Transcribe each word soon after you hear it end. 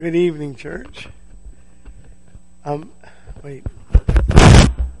Good evening, church. Wait.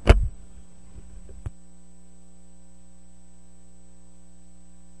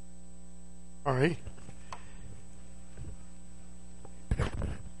 All right.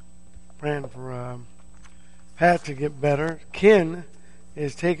 Praying for Pat to get better. Ken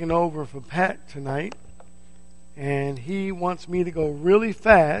is taking over for Pat tonight, and he wants me to go really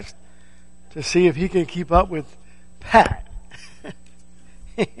fast to see if he can keep up with Pat.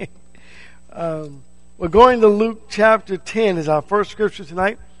 We're going to Luke chapter 10 is our first scripture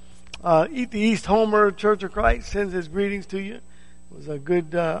tonight. Eat the East Homer Church of Christ sends his greetings to you. It was a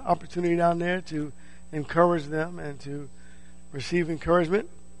good opportunity down there to encourage them and to receive encouragement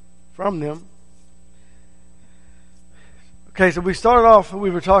from them. Okay, so we started off,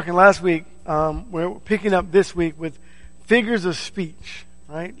 we were talking last week, we're picking up this week with figures of speech,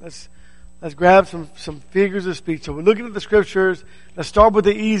 right? Let's grab some figures of speech. So we're looking at the scriptures. Let's start with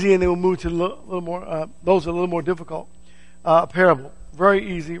the easy, and then we'll move to a little more. Those are a little more difficult. A parable,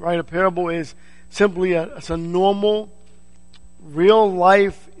 very easy, right? A parable is simply it's a normal, real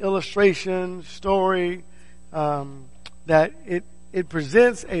life illustration story that it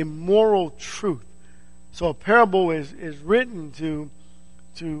presents a moral truth. So a parable is written to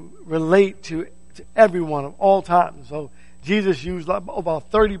relate to everyone of all time. So Jesus used about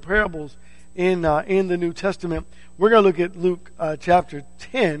 30 parables in the New Testament. We're going to look at Luke chapter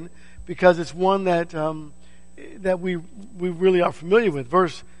 10 because it's one that we really are familiar with.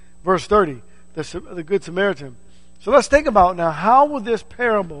 Verse 30, the Good Samaritan. So let's think about now, how will this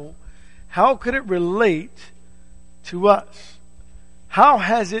parable, how could it relate to us? How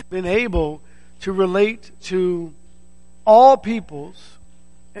has it been able to relate to all peoples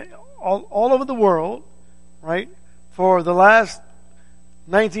all over the world, right, for the last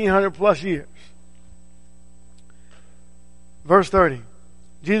 1900 plus years? Verse 30.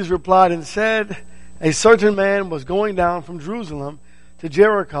 Jesus replied and said, a certain man was going down from Jerusalem to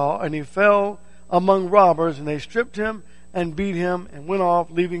Jericho, and he fell among robbers, and they stripped him and beat him and went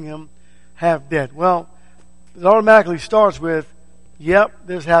off, leaving him half dead. Well, it automatically starts with, yep,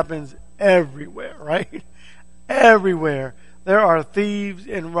 this happens everywhere, right? Everywhere. There are thieves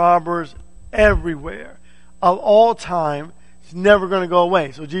and robbers everywhere. Of all time, it's never going to go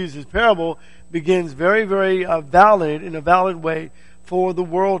away. So Jesus' parable begins very, very valid, in a valid way for the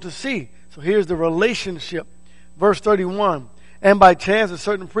world to see. So here's the relationship. Verse 31. And by chance a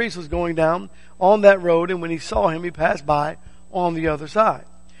certain priest was going down on that road, and when he saw him, he passed by on the other side.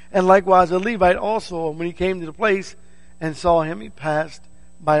 And likewise a Levite also, when he came to the place and saw him, he passed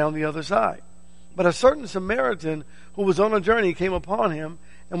by on the other side. But a certain Samaritan who was on a journey came upon him,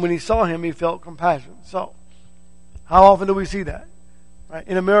 and when he saw him, he felt compassion. So, how often do we see that? Right?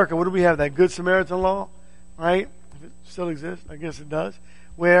 In America, what do we have? That Good Samaritan law, right? If it still exists, I guess it does.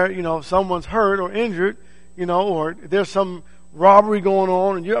 Where, if someone's hurt or injured, or there's some robbery going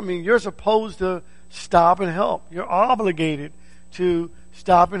on, and you're supposed to stop and help. You're obligated to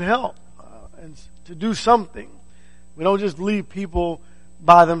stop and help and to do something. We don't just leave people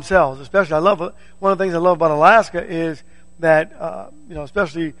by themselves. Especially, one of the things I love about Alaska is that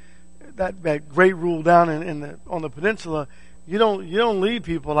especially that great rule down on the peninsula. You don't leave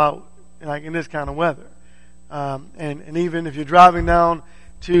people out like in this kind of weather, and even if you're driving down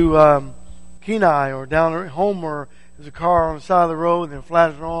to Kenai or down at Homer, there's a car on the side of the road and their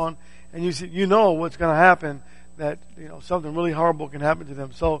flashes are on, and you know what's going to happen. That something really horrible can happen to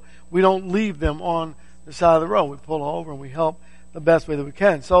them. So we don't leave them on the side of the road. We pull over and we help the best way that we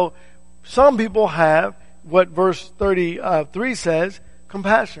can. So some people have what verse 33 says,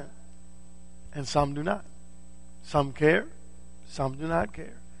 compassion, and some do not. Some care, some do not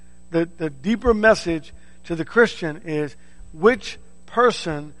care. The deeper message to the Christian is, which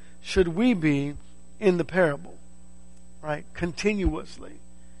person should we be in the parable? Right? Continuously.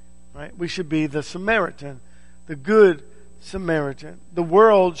 Right? We should be the Samaritan, the Good Samaritan. The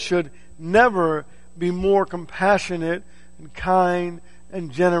world should never be more compassionate and kind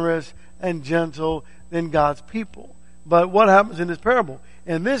and generous and gentle than God's people. But what happens in this parable?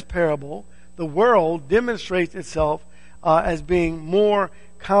 In this parable, the world demonstrates itself as being more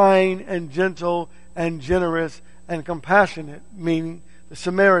kind and gentle and generous and compassionate, meaning the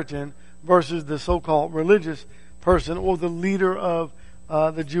Samaritan versus the so-called religious person or the leader of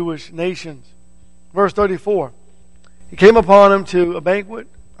the Jewish nations. Verse 34. He came upon him to a banquet,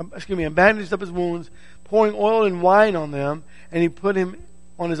 and bandaged up his wounds, pouring oil and wine on them, and he put him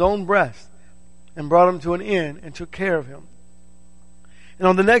on his own breast and brought him to an inn and took care of him. And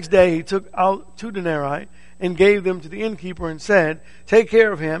on the next day he took out 2 denarii and gave them to the innkeeper and said, take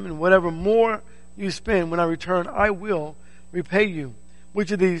care of him, and whatever more you spend when I return, I will repay you.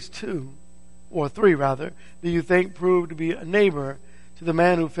 Which of these two, or three rather, do you think proved to be a neighbor to the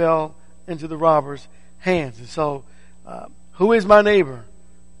man who fell into the robber's hands? And so, who is my neighbor?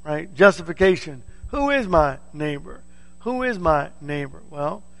 Right? Justification. Who is my neighbor? Who is my neighbor?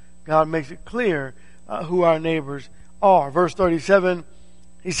 Well, God makes it clear who our neighbors are. Verse 37,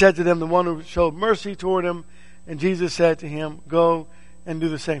 he said to them, the one who showed mercy toward him, and Jesus said to him, go and do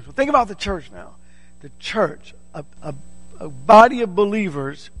the same. So think about the church now. The church, a body of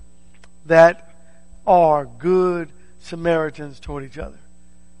believers that are good Samaritans toward each other.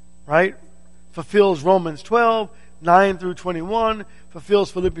 Right? Fulfills Romans 12, 9 through 21,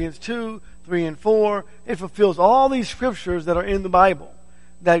 fulfills Philippians 2, 3 and 4. It fulfills all these scriptures that are in the Bible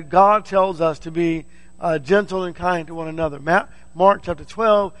that God tells us to be gentle and kind to one another. Mark chapter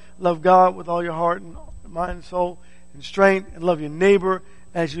 12, love God with all your heart and mind and soul and strength, and love your neighbor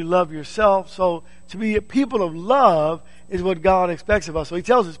as you love yourself. So to be a people of love is what God expects of us. So he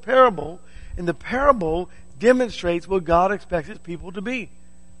tells this parable, and the parable demonstrates what God expects his people to be.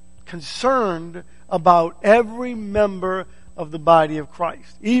 Concerned about every member of the body of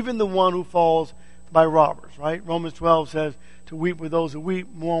Christ, even the one who falls by robbers, right? Romans 12 says to weep with those who weep,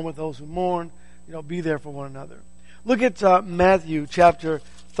 mourn with those who mourn, be there for one another. Look at Matthew chapter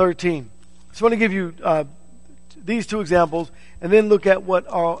 13. I just want to give you these two examples, and then look at what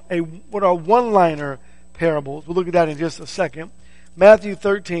are one-liner parables. We'll look at that in just a second. Matthew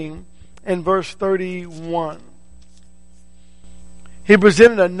 13 and verse 31. He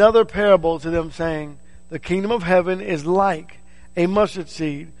presented another parable to them, saying, the kingdom of heaven is like a mustard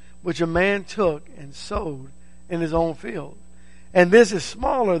seed, which a man took and sowed in his own field. And this is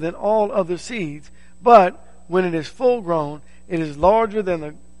smaller than all other seeds, but when it is full grown, it is larger than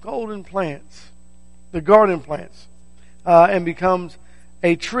the garden plants, and becomes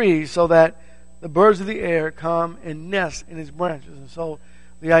a tree, so that the birds of the air come and nest in its branches. And so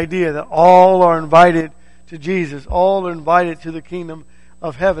the idea that all are invited to Jesus, all are invited to the kingdom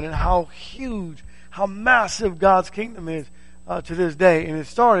of heaven, and how huge, how massive God's kingdom is to this day. And it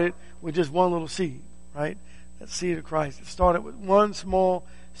started with just one little seed, right? That seed of Christ. It started with one small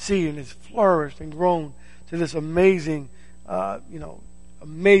seed, and it's flourished and grown to this amazing,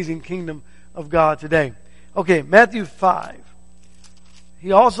 amazing kingdom of God today. Okay, Matthew 5.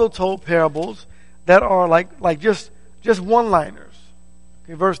 He also told parables that are like just one-liners.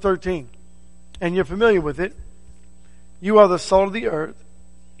 Okay, verse 13. And you're familiar with it. You are the salt of the earth,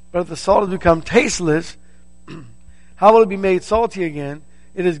 but if the salt has become tasteless, how will it be made salty again?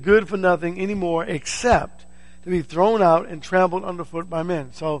 It is good for nothing anymore except to be thrown out and trampled underfoot by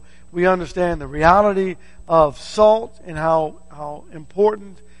men. So we understand the reality of salt and how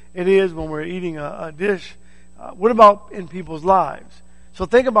important it is when we're eating a dish. What about in people's lives? So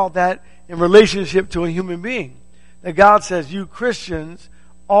think about that in relationship to a human being. That God says, you Christians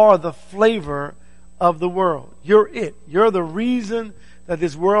are the flavor of the world. You're it. You're the reason that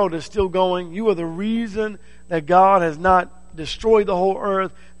this world is still going. You are the reason that God has not destroyed the whole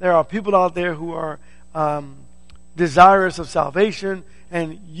earth. There are people out there who are desirous of salvation,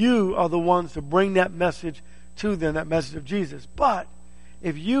 and you are the ones to bring that message to them, that message of Jesus. But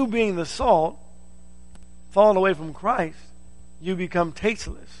if you, being the salt, fall away from Christ, you become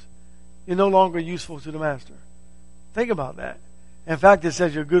tasteless. You're no longer useful to the master. Think about that. In fact, it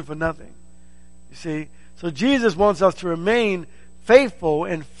says you're good for nothing. You see? So Jesus wants us to remain faithful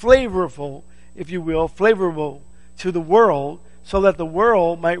and flavorful, if you will, flavorable to the world, so that the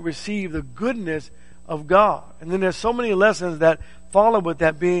world might receive the goodness of God. And then there's so many lessons that follow with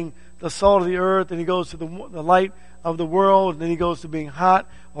that, being the salt of the earth, and he goes to the light of the world, and then he goes to being hot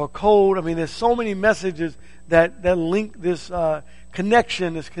or cold. I mean, there's so many messages that link this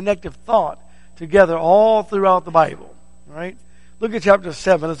connection, this connective thought together all throughout the Bible. Right? Look at chapter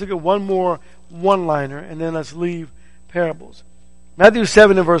 7. Let's look at one more one-liner, and then let's leave parables. Matthew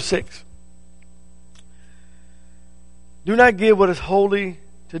 7 and verse 6. Do not give what is holy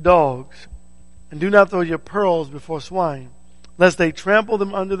to dogs, and do not throw your pearls before swine, lest they trample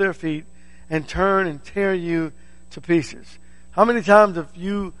them under their feet and turn and tear you to pieces. How many times have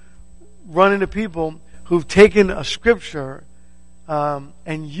you run into people who've taken a scripture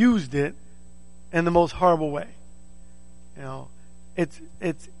and used it in the most horrible way? You know,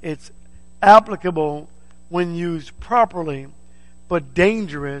 it's applicable when used properly, but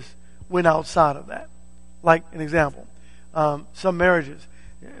dangerous when outside of that. Like an example, some marriages,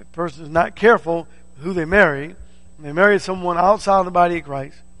 a person is not careful who they marry, and they marry someone outside of the body of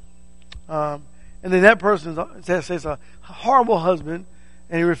Christ, and then that person says a horrible husband,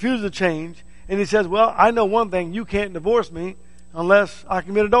 and he refuses to change, and he says, well, I know one thing, you can't divorce me unless I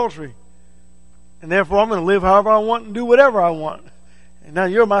commit adultery. And therefore I'm going to live however I want and do whatever I want. And now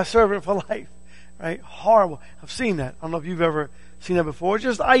you're my servant for life. Right? Horrible. I've seen that. I don't know if you've ever seen that before.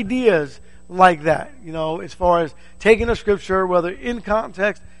 Just ideas like that, as far as taking a scripture, whether in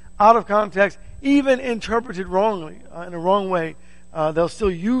context, out of context, even interpreted wrongly, in a wrong way, they'll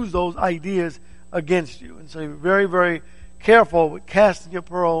still use those ideas against you. And so you're very, very careful with casting your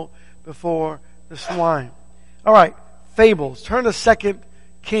pearl before the swine. All right, fables. Turn to 2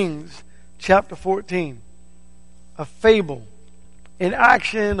 Kings chapter 14. A fable, an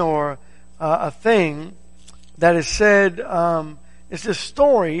action or a thing that is said, it's a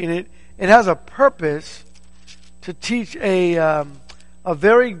story, and it has a purpose to teach a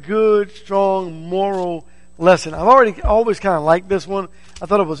very good, strong moral lesson. I've always kind of liked this one. I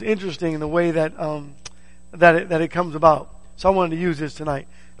thought it was interesting in the way that it comes about. So I wanted to use this tonight.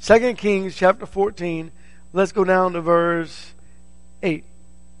 2 Kings chapter 14. Let's go down to verse 8.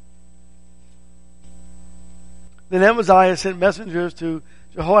 Then Amaziah sent messengers to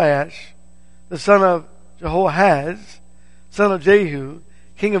Jehoash, the son of Jehoahaz, son of Jehu,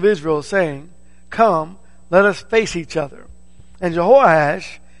 king of Israel, saying, Come, let us face each other. And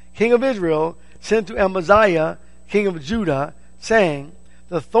Jehoash, king of Israel, sent to Amaziah, king of Judah, saying,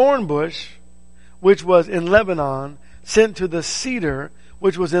 The thorn bush, which was in Lebanon, sent to the cedar,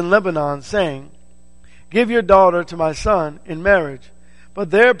 which was in Lebanon, saying, Give your daughter to my son in marriage.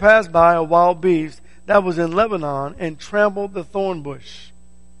 But there passed by a wild beast that was in Lebanon and trampled the thorn bush.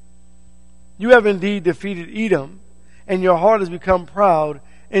 You have indeed defeated Edom, and your heart has become proud.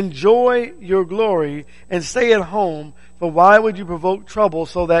 Enjoy your glory and stay at home, for why would you provoke trouble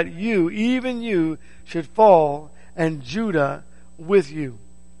so that you, even you, should fall, and Judah with you?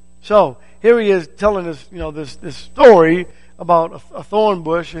 So, here he is telling us, this story about a thorn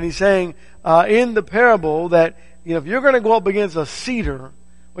bush, and he's saying in the parable that, if you're going to go up against a cedar,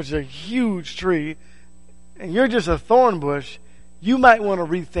 which is a huge tree, and you're just a thorn bush, you might want to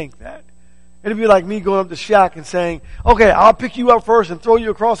rethink that. It'd be like me going up to Shaq and saying, okay, I'll pick you up first and throw you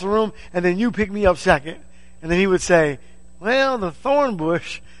across the room, and then you pick me up second. And then he would say, well, the thorn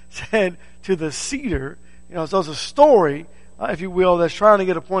bush said to the cedar, so it's a story, if you will, that's trying to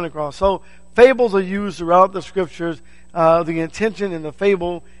get a point across. So fables are used throughout the scriptures. The intention in the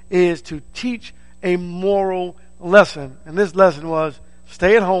fable is to teach a moral lesson. And this lesson was,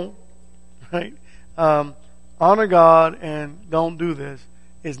 stay at home, right? Honor God and don't do this.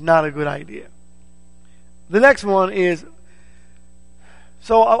 Is not a good idea. The next one is,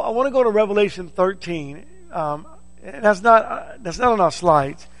 so I want to go to Revelation 13. And that's not on our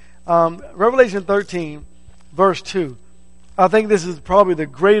slides. Revelation 13, verse 2. I think this is probably the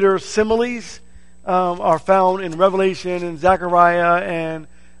greater similes are found in Revelation and Zechariah and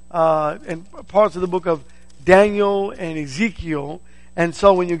parts of the book of Daniel and Ezekiel. And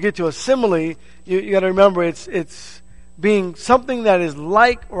so when you get to a simile, you got to remember it's being something that is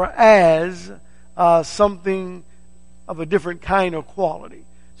like or as something of a different kind or quality.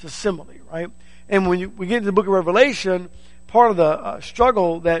 It's a simile, right? And when we get into the book of Revelation, part of the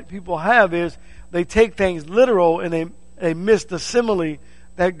struggle that people have is they take things literal and they miss the simile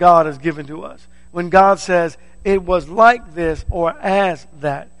that God has given to us. When God says, it was like this or as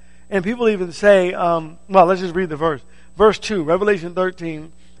that. And people even say, well, let's just read the verse. Verse 2, Revelation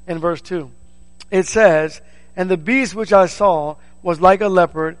 13 and verse 2. It says, And the beast which I saw was like a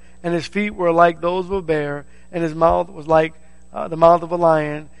leopard, and his feet were like those of a bear, and his mouth was like the mouth of a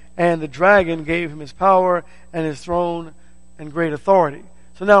lion. And the dragon gave him his power and his throne and great authority.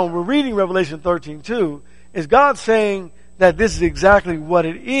 So now when we're reading Revelation 13:2, is God saying that this is exactly what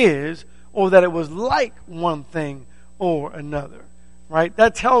it is, or that it was like one thing or another? Right?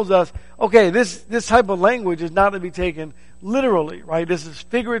 That tells us, okay, this type of language is not to be taken literally, right? This is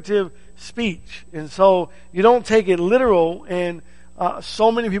figurative speech. And so you don't take it literal, and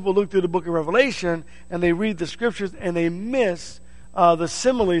so many people look through the book of Revelation and they read the scriptures and they miss the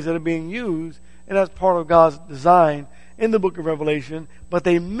similes that are being used, and that's part of God's design in the book of Revelation, but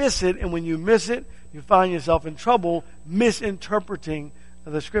they miss it, and when you miss it, you find yourself in trouble misinterpreting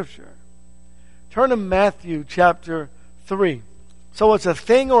the scripture. Turn to Matthew chapter 3. So it's a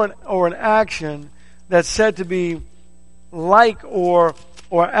thing or an action that's said to be like or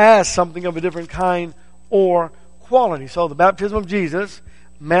as something of a different kind or quality. So the baptism of Jesus,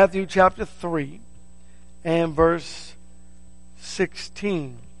 Matthew chapter 3 and verse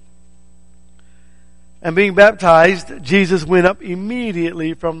 16. And being baptized, Jesus went up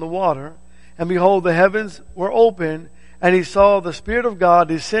immediately from the water, and behold, the heavens were open, and he saw the Spirit of God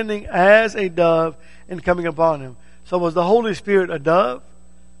descending as a dove and coming upon him. So was the Holy Spirit a dove,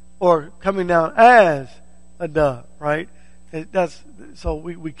 or coming down as a dove, right? So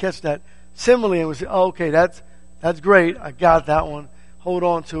we catch that simile and we say, oh, okay, that's great. I got that one. hold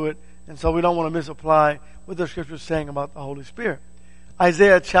on to it. And so we don't want to misapply what the Scripture is saying about the Holy Spirit.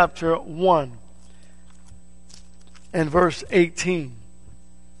 Isaiah chapter 1 and verse 18.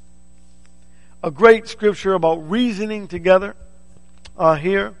 A great scripture about reasoning together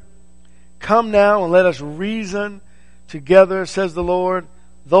here. Come now and let us reason together, says the Lord.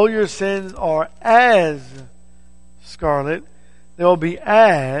 Though your sins are as scarlet, they will be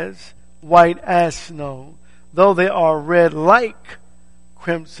as white as snow. Though they are red like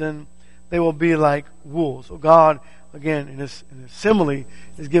crimson, they will be like wool. So God, again, in this simile,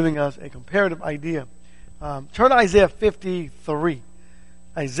 is giving us a comparative idea. Turn to Isaiah 53.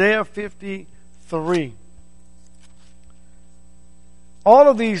 Isaiah 53. All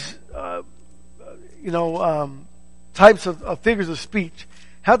of these, types of figures of speech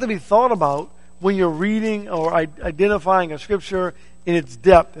have to be thought about when you're reading or identifying a scripture in its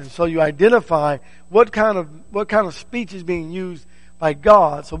depth. And so you identify what kind of speech is being used by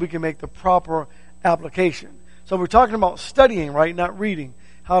God so we can make the proper application. So we're talking about studying, right? Not reading.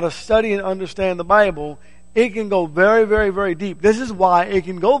 How to study and understand the Bible. It can go very, very, very deep. This is why it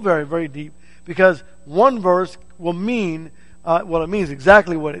can go very, very deep. Because one verse will mean, it means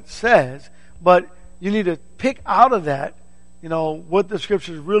exactly what it says. But you need to pick out of that, what the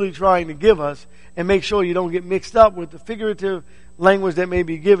Scripture is really trying to give us, and make sure you don't get mixed up with the figurative language that may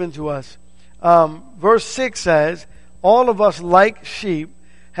be given to us. Verse 6 says, all of us like sheep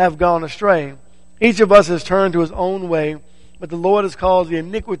have gone astray. Each of us has turned to his own way, but the Lord has caused the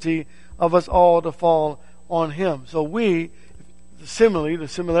iniquity of us all to fall on him. So we, the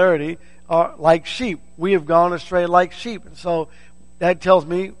similarity, are like sheep. We have gone astray like sheep. And so that tells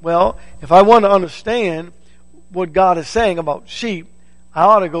me, well, if I want to understand what God is saying about sheep, I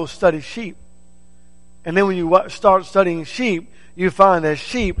ought to go study sheep. And then when you start studying sheep, you find that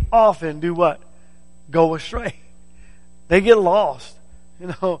sheep often do what? Go astray. They get lost.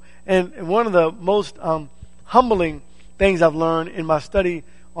 And one of the most humbling things I've learned in my study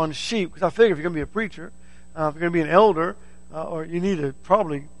on sheep, because I figure if you're going to be a preacher, if you're going to be an elder, or you need to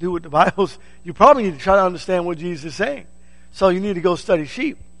probably do what the Bible's, you probably need to try to understand what Jesus is saying. So you need to go study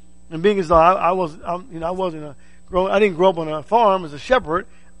sheep. And being as though I didn't grow up on a farm as a shepherd,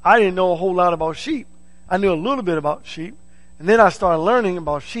 I didn't know a whole lot about sheep. I knew a little bit about sheep, and then I started learning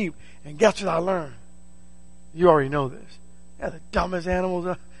about sheep. And guess what I learned? You already know this. They're the dumbest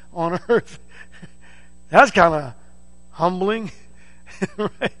animals on earth. That's kind of humbling.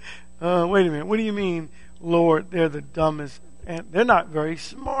 Right? Wait a minute. What do you mean, Lord, they're the dumbest? And they're not very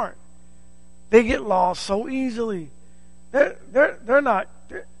smart. They get lost so easily. They're not.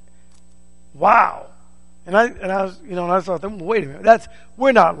 Wow. And I thought, wait a minute.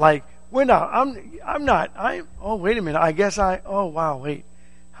 Oh, wait a minute. Oh, wow, wait.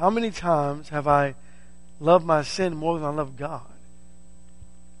 How many times have I loved my sin more than I love God?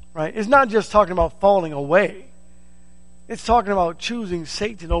 Right? It's not just talking about falling away. It's talking about choosing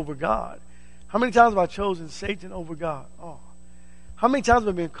Satan over God. How many times have I chosen Satan over God? Oh. How many times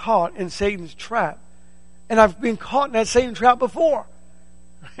have I been caught in Satan's trap? And I've been caught in that Satan trap before.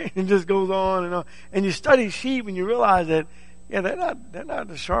 Right? It just goes on and on. And you study sheep and you realize that, they're not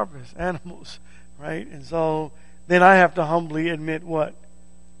the sharpest animals. Right? And so then I have to humbly admit what?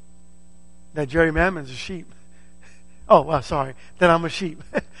 That Jerry Mammon's a sheep. Oh, well, sorry. That I'm a sheep.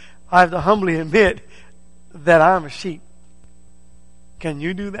 I have to humbly admit that I'm a sheep. Can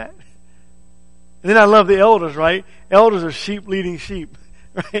you do that? And then I love the elders, right? Elders are sheep leading sheep.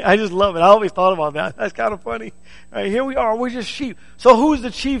 Right? I just love it. I always thought about that. That's kind of funny. Right? Here we are. We're just sheep. So who's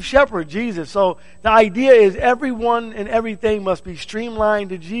the chief shepherd? Jesus. So the idea is everyone and everything must be streamlined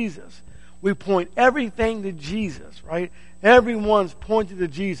to Jesus. We point everything to Jesus, right? Everyone's pointed to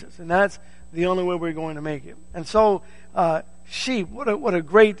Jesus. And that's the only way we're going to make it. And so sheep, what a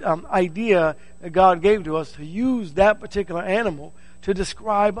great idea that God gave to us to use that particular animal to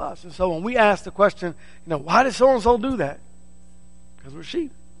describe us. And so when we ask the question, why did so-and-so do that? Because we're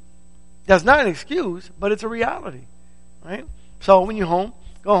sheep. That's not an excuse, but it's a reality, right? So when you're home,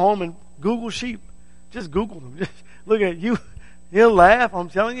 go home and Google sheep. Just Google them. Just look at you. You'll laugh. I'm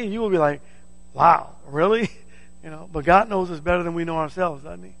telling you. You will be like, wow, really? But God knows us better than we know ourselves,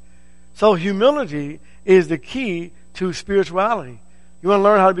 doesn't he? So humility is the key to spirituality. You want to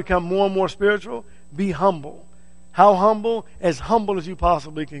learn how to become more and more spiritual? Be humble. How humble? As humble as you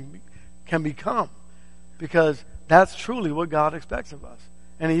possibly can become. Because that's truly what God expects of us.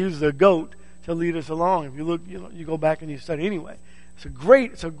 And he uses a goat to lead us along. If you look, you go back and you study anyway. It's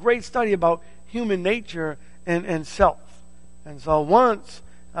a great study about human nature and self. And so once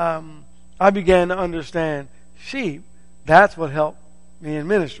I began to understand sheep, that's what helped me in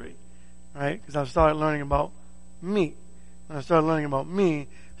ministry. Right? Because I started learning about me. when I started learning about me,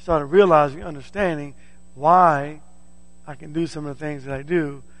 started realizing, understanding why I can do some of the things that I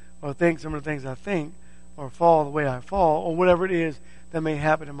do, or think some of the things I think, or fall the way I fall, or whatever it is that may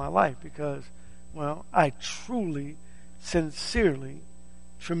happen in my life. Because, well, I truly, sincerely,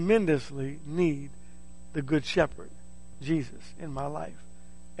 tremendously need the Good Shepherd, Jesus, in my life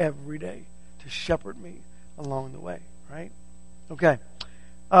every day to shepherd me along the way, right? Okay.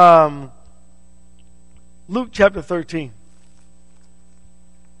 Luke chapter 13.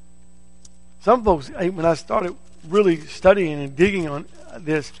 Some folks, when I started really studying and digging on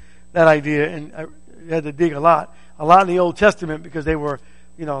that idea, and I had to dig a lot in the Old Testament, because they were,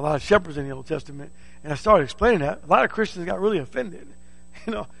 a lot of shepherds in the Old Testament, and I started explaining that. A lot of Christians got really offended.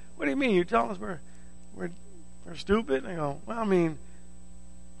 What do you mean? You're telling us we're stupid? And I go, well, I mean,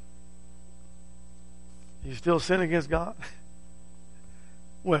 you still sin against God?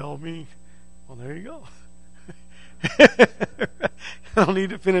 Well, there you go. I don't need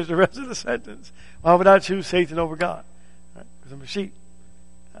to finish the rest of the sentence. Why would I choose Satan over God? Because I'm a sheep.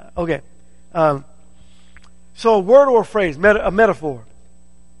 Okay. So a word or a phrase, a metaphor.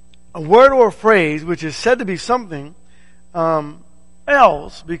 A word or a phrase which is said to be something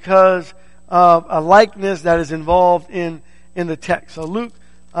else because of a likeness that is involved in the text. So Luke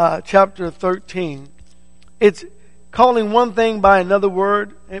chapter 13, it's calling one thing by another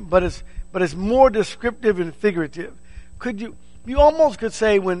word, but it's more descriptive and figurative. You almost could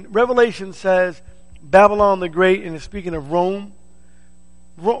say when Revelation says Babylon the Great and is speaking of Rome,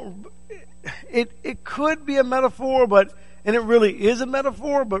 it could be a metaphor, and it really is a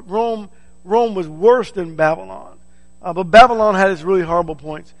metaphor, but Rome was worse than Babylon. But Babylon had its really horrible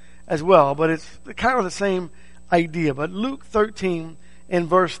points as well, but it's kind of the same idea. But Luke 13 and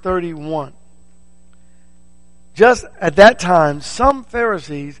verse 31. Just at that time, some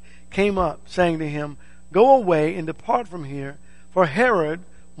Pharisees came up, saying to him, "Go away and depart from here, for Herod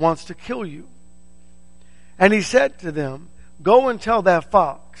wants to kill you." And he said to them, "Go and tell that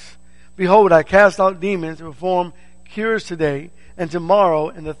fox, behold, I cast out demons and perform cures today, and tomorrow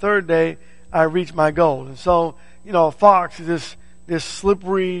and the third day I reach my goal." And so, a fox is this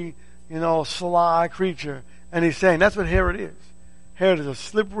slippery, sly creature. And he's saying that's what Herod is. Herod is a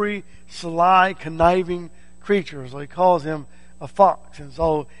slippery, sly, conniving creature. So he calls him a fox. And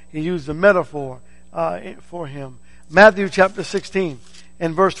so he used a metaphor for him. Matthew chapter 16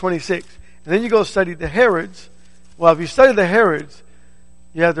 and verse 26. And then you go study the Herods. Well, if you study the Herods,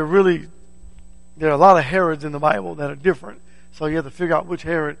 you have to really, there are a lot of Herods in the Bible that are different. So you have to figure out which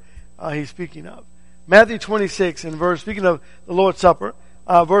Herod he's speaking of. Matthew 26 and speaking of the Lord's Supper,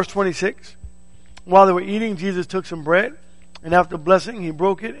 verse 26. While they were eating, Jesus took some bread, and after blessing, he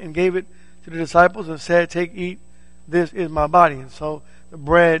broke it and gave it to the disciples and said, "Take, eat, this is my body." And so the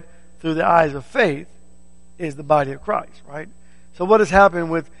bread, through the eyes of faith, is the body of Christ, right? So what has happened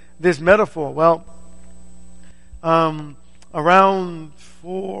with this metaphor? Well, around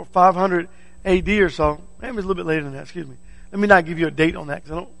 500 AD or so, maybe it's a little bit later than that, excuse me. Let me not give you a date on that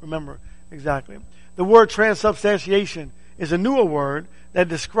because I don't remember exactly. The word transubstantiation is a newer word that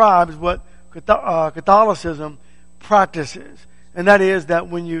describes what Catholicism practices. And that is that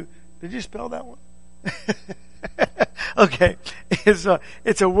when you... Did you spell that one? Okay. It's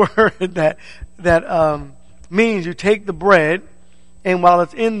a word that means you take the bread, and while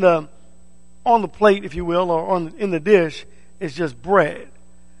it's on the plate, if you will, or in the dish, it's just bread.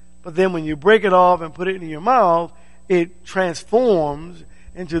 But then when you break it off and put it in your mouth, it transforms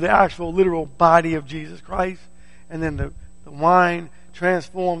into the actual literal body of Jesus Christ. And then the wine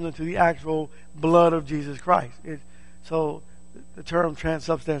transforms into the actual blood of Jesus Christ. So the term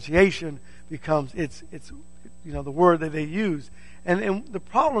transubstantiation becomes it's the word that they use. And the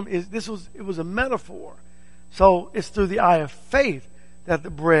problem is it was a metaphor. So it's through the eye of faith that the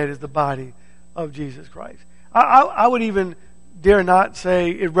bread is the body of Jesus Christ. I would even dare not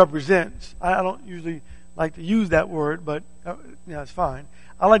say it represents. I don't usually like to use that word, but it's fine.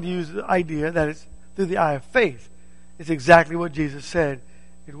 I like to use the idea that it's through the eye of faith. It's exactly what Jesus said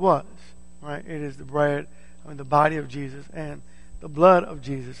it was, right? It is the bread, the body of Jesus and the blood of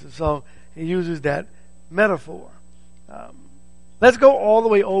Jesus. And so he uses that metaphor. Let's go all the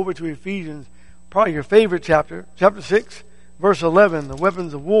way over to Ephesians, probably your favorite chapter 6, verse 11, the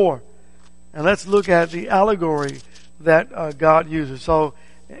weapons of war. And let's look at the allegory that God uses. So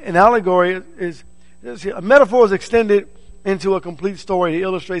an allegory is a metaphor is extended into a complete story to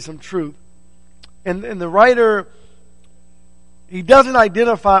illustrate some truth. And the writer, he doesn't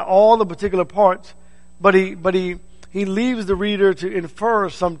identify all the particular parts, but he leaves the reader to infer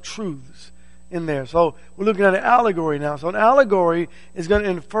some truths in there. So we're looking at an allegory now. So an allegory is going to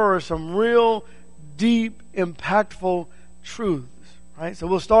infer some real deep, impactful truths. Right? So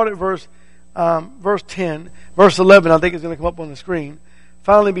we'll start at verse 10. Verse 11, I think, is going to come up on the screen.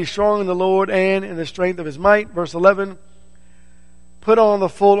 Finally, be strong in the Lord and in the strength of his might. Verse 11, put on the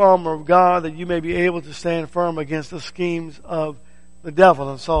full armor of God that you may be able to stand firm against the schemes of the devil.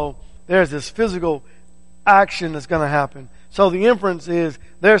 And so there's this physical action that's going to happen. So the inference is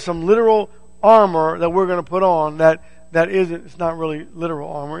there's some literal armor that we're going to put on that isn't, it's not really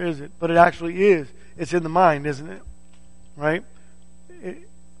literal armor, is it? But it actually is. It's in the mind, isn't it? Right?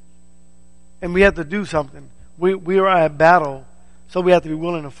 And we have to do something. We are at battle, so we have to be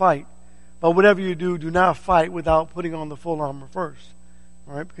willing to fight. But whatever you do, do not fight without putting on the full armor first.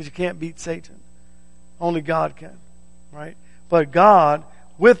 Right? Because you can't beat Satan. Only God can. Right? But God,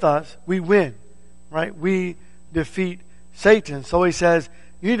 with us, we win. Right? We defeat Satan. So he says,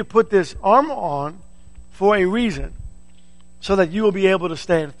 you need to put this armor on for a reason. So that you will be able to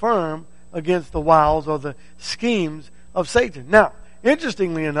stand firm against the wiles or the schemes of Satan. Now,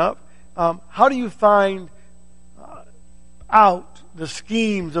 interestingly enough, how do you find out the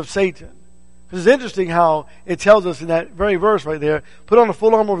schemes of Satan? Because it's interesting how it tells us in that very verse right there, put on the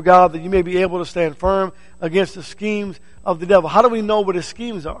full armor of God that you may be able to stand firm against the schemes of the devil. How do we know what his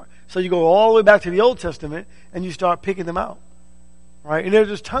schemes are? So you go all the way back to the Old Testament and you start picking them out. Right? And there's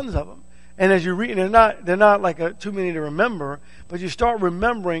just tons of them. And as you read, they're not like too many to remember, but you start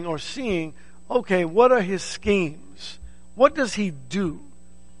remembering or seeing, okay, what are his schemes? What does he do?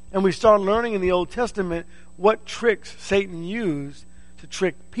 And we start learning in the Old Testament what tricks Satan used to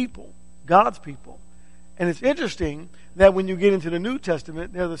trick people, God's people. And it's interesting that when you get into the New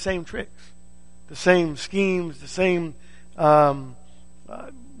Testament, they're the same tricks, the same schemes, the same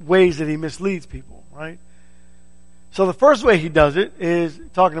ways that he misleads people, right? So the first way he does it is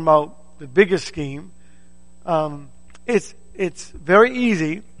talking about the biggest scheme. It's very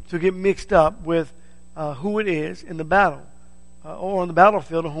easy to get mixed up with who it is in the battle or on the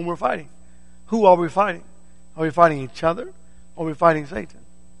battlefield of whom we're fighting. Who are we fighting? Are we fighting each other or are we fighting Satan?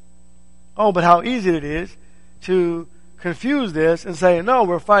 Oh, but how easy it is to confuse this and say, no,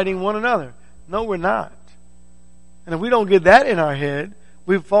 we're fighting one another. No, we're not. And if we don't get that in our head,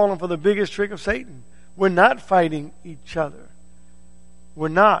 we've fallen for the biggest trick of Satan. We're not fighting each other. We're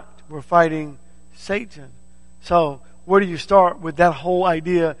not. We're fighting Satan. So, where do you start with that whole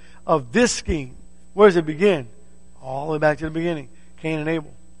idea of this scheme? Where does it begin? All the way back to the beginning. Cain and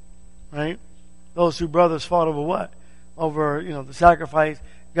Abel. Right? Those two brothers fought over what? Over, the sacrifice.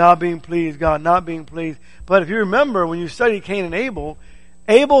 God being pleased, God not being pleased. But if you remember, when you study Cain and Abel,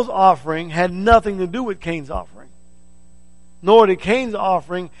 Abel's offering had nothing to do with Cain's offering. Nor did Cain's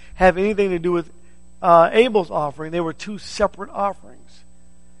offering have anything to do with Abel's offering. They were two separate offerings.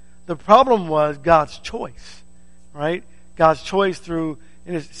 The problem was God's choice, right? God's choice through,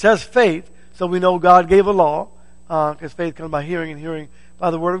 and it says faith, so we know God gave a law, because faith comes by hearing and hearing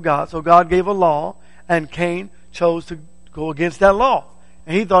by the word of God. So God gave a law, and Cain chose to go against that law.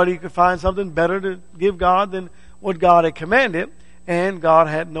 And he thought he could find something better to give God than what God had commanded, and God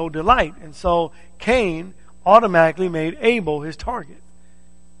had no delight. And so Cain automatically made Abel his target.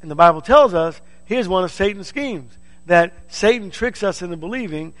 And the Bible tells us, here's one of Satan's schemes, that Satan tricks us into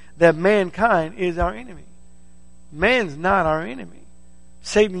believing that mankind is our enemy. Man's not our enemy.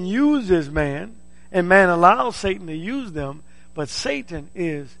 Satan uses man, and man allows Satan to use them, but Satan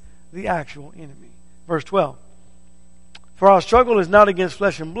is the actual enemy. Verse 12. For our struggle is not against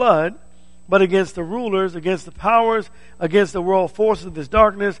flesh and blood, but against the rulers, against the powers, against the world forces of this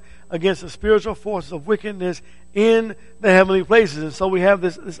darkness, against the spiritual forces of wickedness in the heavenly places. And so we have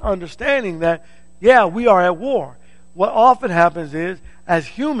this understanding that, yeah, we are at war. What often happens is, as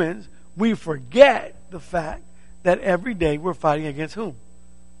humans, we forget the fact that every day we're fighting against whom?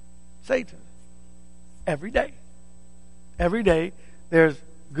 Satan. Every day. Every day there's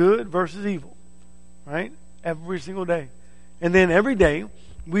good versus evil. Right? Every single day. And then every day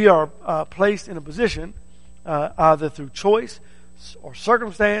we are placed in a position, either through choice or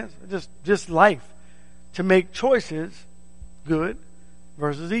circumstance, just life, to make choices, good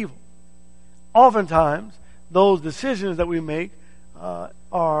versus evil. Oftentimes, those decisions that we make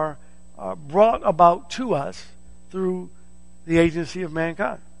are brought about to us through the agency of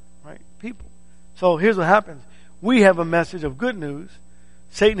mankind, right? People. So here's what happens. We have a message of good news.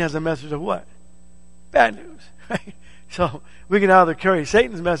 Satan has a message of what? Bad news, right? So we can either carry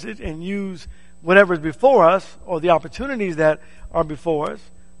Satan's message and use whatever is before us or the opportunities that are before us,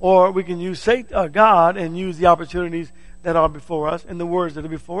 or we can use God and use the opportunities that are before us and the words that are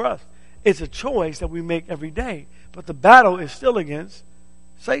before us. It's a choice that we make every day. But the battle is still against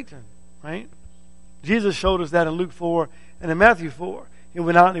Satan, right? Jesus showed us that in Luke 4 and in Matthew 4. He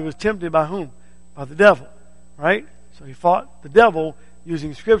went out and he was tempted by whom? By the devil, right? So he fought the devil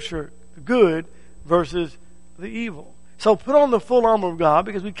using Scripture, the good versus the evil. So put on the full armor of God,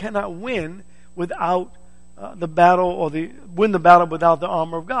 because we cannot win without the battle, or win the battle without the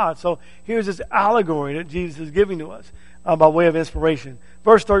armor of God. So here's this allegory that Jesus is giving to us by way of inspiration.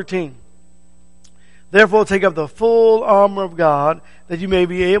 Verse 13. Therefore take up the full armor of God, that you may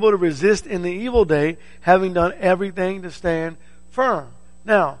be able to resist in the evil day, having done everything to stand firm.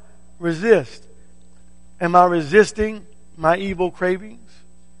 Now, resist. Am I resisting my evil cravings?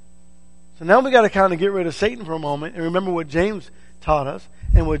 So now we got to kind of get rid of Satan for a moment and remember what James taught us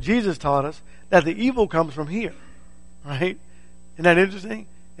and what Jesus taught us, that the evil comes from here, right? Isn't that interesting?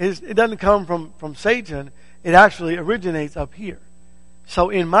 It doesn't come from Satan. It actually originates up here. So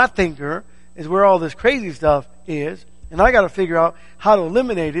in my thinker is where all this crazy stuff is, and I got to figure out how to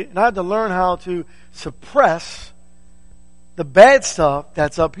eliminate it, and I have to learn how to suppress the bad stuff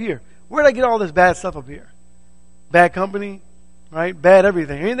that's up here. Where did I get all this bad stuff up here? Bad company, right? Bad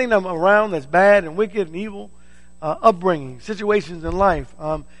everything. Anything that I'm around that's bad and wicked and evil, upbringing, situations in life,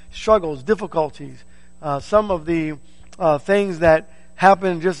 struggles, difficulties, some of the things that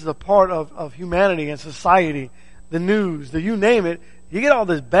happen just as a part of humanity and society, the news, you name it. You get all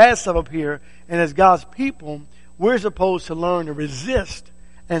this bad stuff up here, and as God's people, we're supposed to learn to resist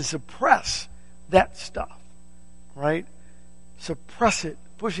and suppress that stuff, right? Suppress it,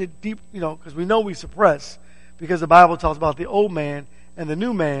 push it deep, because we know we suppress, because the Bible talks about the old man and the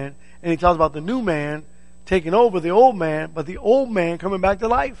new man, and he talks about the new man taking over the old man, but the old man coming back to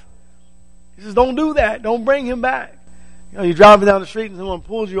life. He says, don't do that. Don't bring him back. You're driving down the street and someone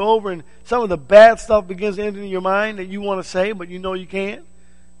pulls you over, and some of the bad stuff begins to enter in your mind that you want to say, but you know you can't.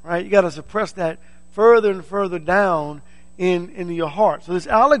 Right? You got to suppress that further and further down into your heart. So this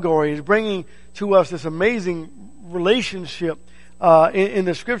allegory is bringing to us this amazing relationship in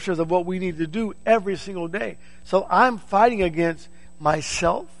the Scriptures of what we need to do every single day. So I'm fighting against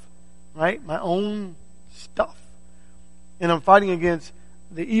myself, right? My own stuff. And I'm fighting against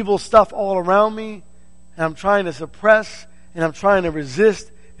the evil stuff all around me. And I'm trying to suppress, and I'm trying to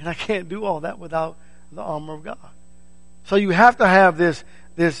resist, and I can't do all that without the armor of God. So you have to have this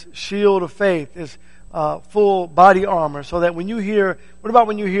shield of faith, this full body armor, so that when you hear, what about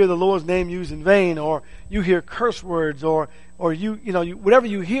when you hear the Lord's name used in vain, or you hear curse words, or you whatever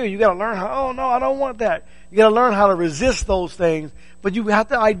you hear, you got to learn how, oh no, I don't want that. You got to learn how to resist those things, but you have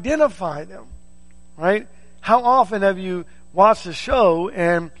to identify them, right? How often have you watched a show,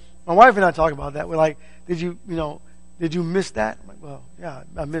 and my wife and I talk about that. We're like, did you miss that? I'm like, well, yeah,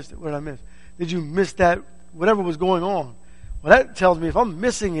 I missed it. What did I miss? Did you miss that? Whatever was going on. Well, that tells me if I'm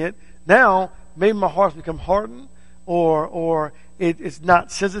missing it, now maybe my heart's become hardened, or it's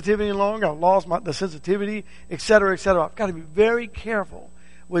not sensitive any longer. I've lost the sensitivity, et cetera, et cetera. I've got to be very careful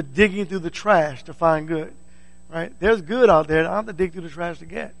with digging through the trash to find good. Right? There's good out there that I have to dig through the trash to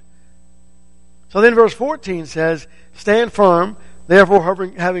get. So then verse 14 says, stand firm, therefore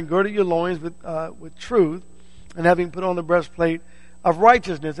having girded your loins with truth, and having put on the breastplate of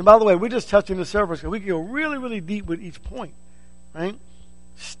righteousness. And by the way, we're just touching the surface, because we can go really, really deep with each point. Right?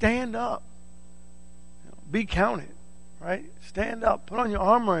 Stand up. Be counted. Right? Stand up. Put on your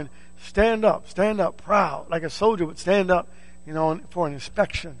armor and stand up. Stand up proud, like a soldier would stand up, for an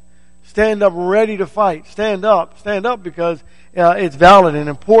inspection. Stand up ready to fight. Stand up because it's valid and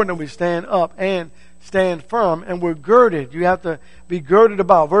important that we stand up and stand firm, and we're girded. You have to be girded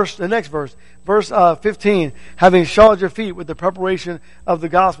about. The next verse, verse 15, having shod your feet with the preparation of the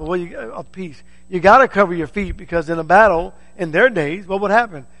gospel of peace. You got to cover your feet, because in a battle in their days, what would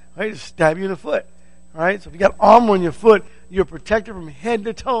happen? Right? Just stab you in the foot. Right? So if you got armor on your foot, you're protected from head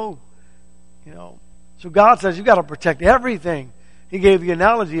to toe. So God says you got to protect everything. He gave the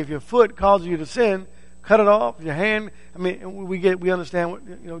analogy: if your foot causes you to sin, cut it off. Your hand. I mean, we understand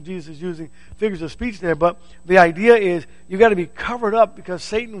what Jesus is using figures of speech there, but the idea is you got to be covered up, because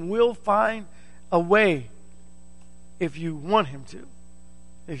Satan will find a way if you want him to,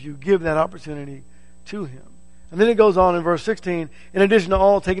 if you give that opportunity to him. And then it goes on in verse 16. In addition to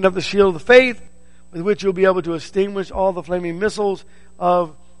all, taking up the shield of the faith, with which you'll be able to extinguish all the flaming missiles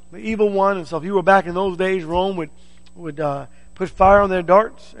of the evil one. And so, if you were back in those days, Rome would put fire on their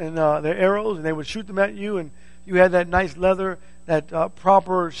darts and their arrows, and they would shoot them at you, and you had that nice leather, that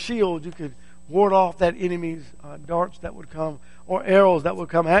proper shield. You could ward off that enemy's darts that would come, or arrows that would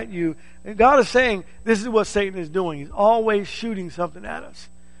come at you. And God is saying, this is what Satan is doing. He's always shooting something at us,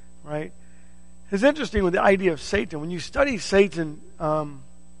 right? It's interesting with the idea of Satan. When you study Satan,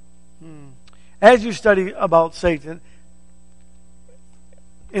 as you study about Satan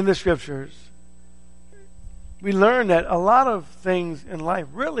in the Scriptures, we learn that a lot of things in life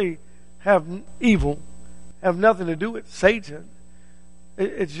really have evil have nothing to do with Satan.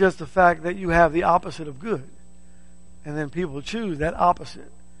 It's just the fact that you have the opposite of good. And then people choose that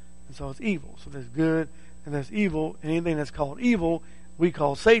opposite. And so it's evil. So there's good and there's evil. Anything that's called evil, we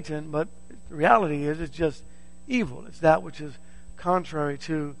call Satan. But the reality is it's just evil. It's that which is contrary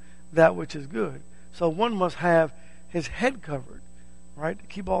to that which is good. So one must have his head covered, right? To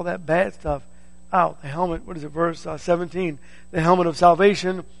keep all that bad stuff out. The helmet, what is it, verse 17? The helmet of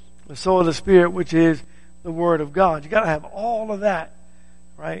salvation, the sword of the Spirit, which is the Word of God. You got to have all of that,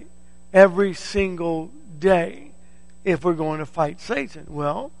 right? Every single day if we're going to fight Satan.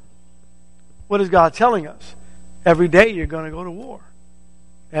 Well, what is God telling us? Every day you're going to go to war.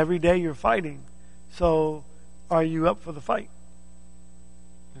 Every day you're fighting. So are you up for the fight?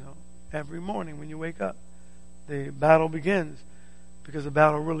 You know, every morning when you wake up, the battle begins because the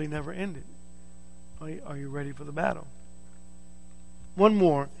battle really never ended. Are you ready for the battle? One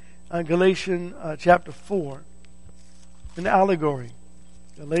more. Galatians chapter 4. An allegory.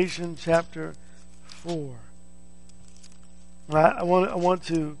 Galatians chapter 4. I want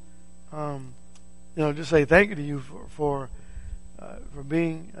to just say thank you to you for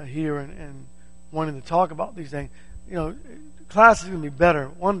being here and wanting to talk about these things. You know, class is going to be better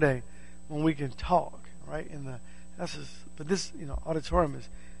one day when we can talk, right? But this auditorium is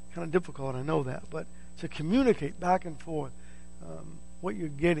kind of difficult. I know that, but to communicate back and forth what you're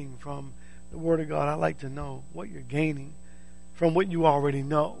getting from the Word of God, I like to know what you're gaining from what you already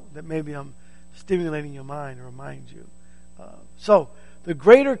know. That maybe I'm stimulating your mind to remind you. So the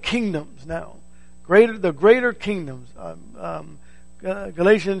greater kingdoms now, the greater kingdoms.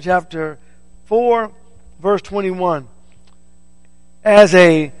 Galatians chapter 4, verse 21. As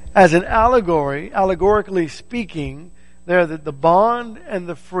an allegory, allegorically speaking, there the bond and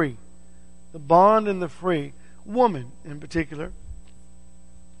the free. The bond and the free. Woman in particular.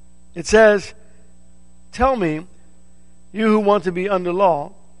 It says, tell me, you who want to be under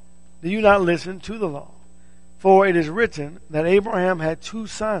law, do you not listen to the law? For it is written that Abraham had 2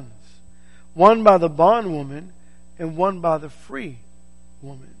 sons, one by the bondwoman and one by the free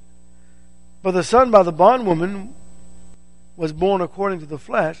woman. But the son by the bondwoman was born according to the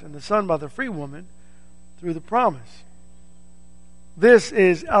flesh, and the son by the free woman through the promise. This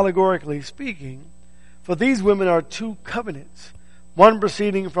is allegorically speaking, for these women are 2 covenants, one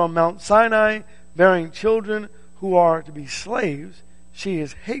proceeding from Mount Sinai, bearing children who are to be slaves. She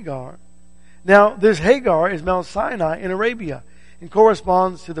is Hagar. Now, this Hagar is Mount Sinai in Arabia and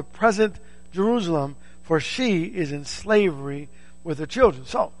corresponds to the present Jerusalem, for she is in slavery with her children.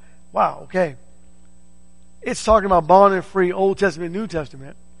 So, wow, okay. It's talking about bond and free, Old Testament, New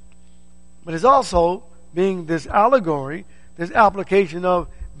Testament. But it's also being this allegory, this application of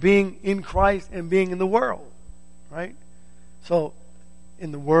being in Christ and being in the world. Right? So,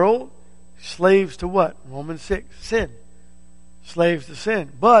 in the world, slaves to what? Romans 6, sin. Slaves to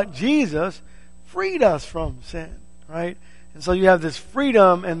sin. But Jesus freed us from sin. Right? And so you have this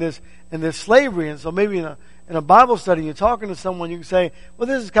freedom and this slavery. And so maybe in a Bible study, you're talking to someone, you can say, well,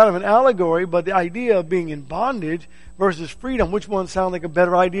 this is kind of an allegory, but the idea of being in bondage versus freedom, which one sounds like a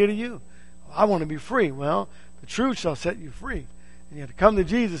better idea to you? Well, I want to be free. Well, the truth shall set you free. And you have to come to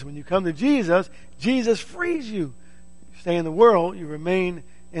Jesus. When you come to Jesus, Jesus frees you. You stay in the world, you remain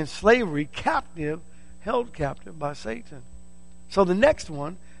in slavery, captive, held captive by Satan. So the next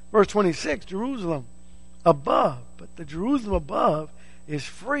one, verse 26, Jerusalem above. But the Jerusalem above is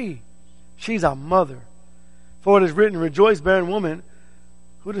free. She's our mother. For it is written, rejoice, barren woman,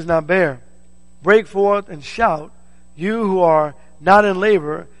 who does not bear. Break forth and shout, you who are not in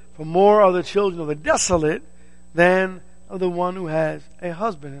labor, for more are the children of the desolate than of the one who has a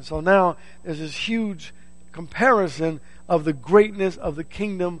husband. And so now there's this huge comparison of the greatness of the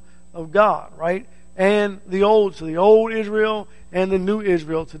kingdom of God, right? And the old Israel and the new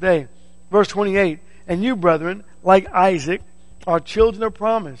Israel today. Verse 28, and you, brethren, like Isaac, are children of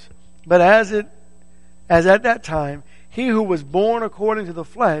promise. But as at that time, he who was born according to the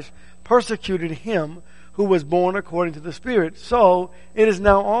flesh persecuted him who was born according to the Spirit. So it is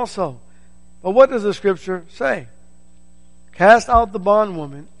now also. But what does the Scripture say? Cast out the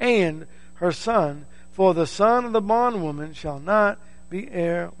bondwoman and her son, for the son of the bondwoman shall not be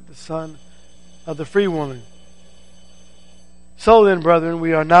heir with the son of the free woman. So then, brethren,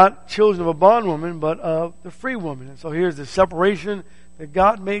 we are not children of a bondwoman, but of the free woman. And so here's the separation that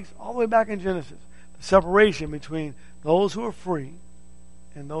God makes all the way back in Genesis. The separation between those who are free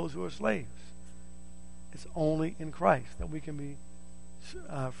and those who are slaves. It's only in Christ that we can be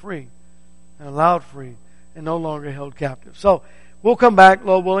free and allowed free and no longer held captive. So we'll come back,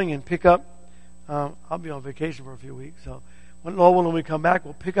 Lord willing, and pick up. I'll be on vacation for a few weeks, so Lord, when we come back,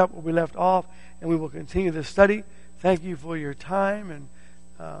 we'll pick up where we left off, and we will continue this study. Thank you for your time, and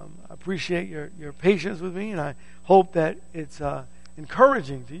I appreciate your patience with me, and I hope that it's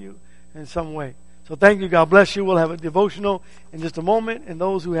encouraging to you in some way. So thank you. God bless you. We'll have a devotional in just a moment, and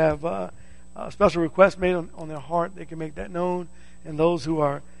those who have special requests made on their heart, they can make that known. And those who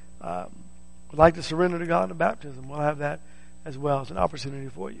are would like to surrender to God in baptism, we'll have that as well. It's an opportunity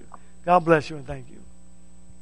for you. God bless you, and thank you.